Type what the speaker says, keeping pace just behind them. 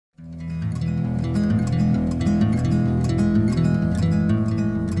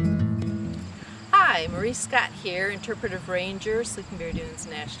Marty Scott here, interpretive ranger, Sleeping Bear Dunes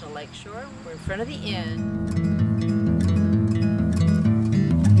National Lakeshore. We're in front of the inn.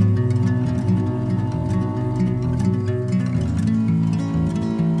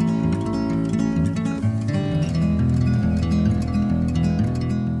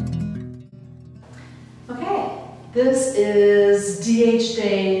 Okay, this is D.H.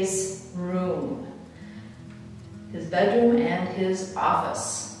 Day's room, his bedroom and his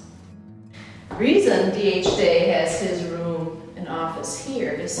office. The reason D.H. Day has his room and office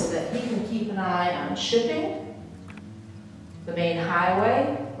here is so that he can keep an eye on shipping, the main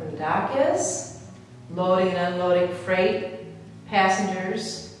highway where the dock is, loading and unloading freight,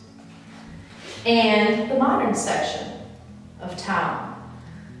 passengers, and the modern section of town,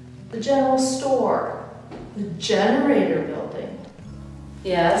 the general store, the generator building.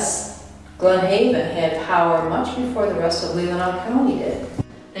 Yes, Glen Haven had power much before the rest of Leelanau County did,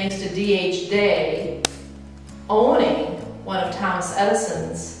 thanks to D.H. Day owning one of Thomas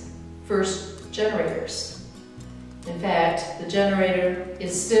Edison's first generators. In fact, the generator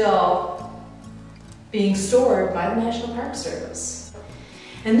is still being stored by the National Park Service.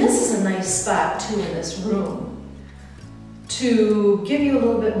 And this is a nice spot too in this room to give you a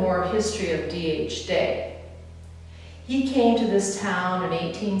little bit more history of D.H. Day. He came to this town in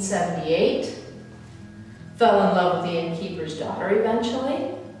 1878, fell in love with the innkeeper's daughter eventually,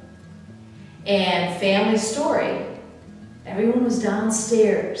 and family story, everyone was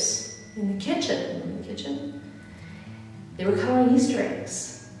downstairs in the kitchen. In the kitchen, they were coloring Easter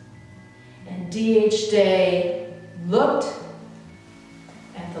eggs. And D.H. Day looked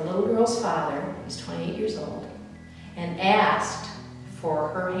at the little girl's father, he's 28 years old, and asked for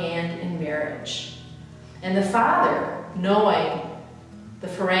her hand in marriage. And the father, knowing the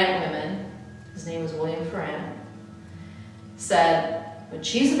Ferrant women, his name was William Ferrant, said, when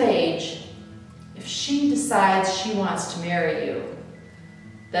she's of age, if she decides she wants to marry you,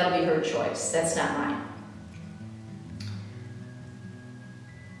 that'll be her choice. That's not mine.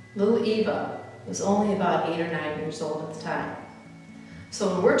 Little Eva was only about 8 or 9 years old at the time.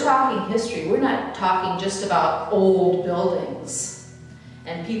 So when we're talking history, we're not talking just about old buildings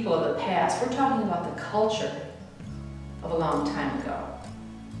and people of the past. We're talking about the culture of a long time ago.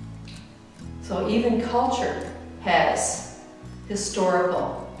 So even culture has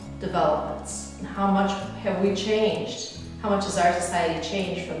historical developments. And how much have we changed? How much has our society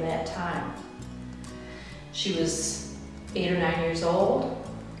changed from that time? She was 8 or 9 years old.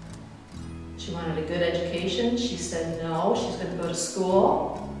 She wanted a good education. She said no, she's going to go to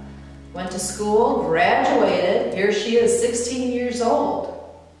school. Went to school, graduated. Here she is, 16 years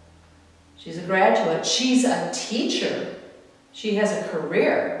old. She's a graduate. She's a teacher. She has a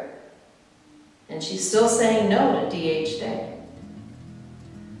career. And she's still saying no to D.H. Day.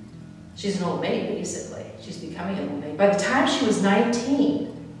 She's an old maid, basically. She's becoming an old maid. By the time she was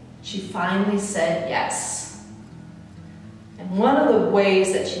 19, she finally said yes. And one of the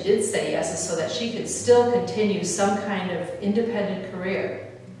ways that she did say yes is so that she could still continue some kind of independent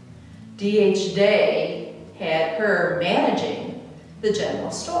career. D.H. Day had her managing the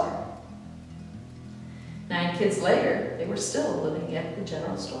general store. 9 kids later, they were still living at the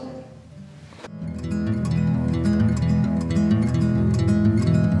general store.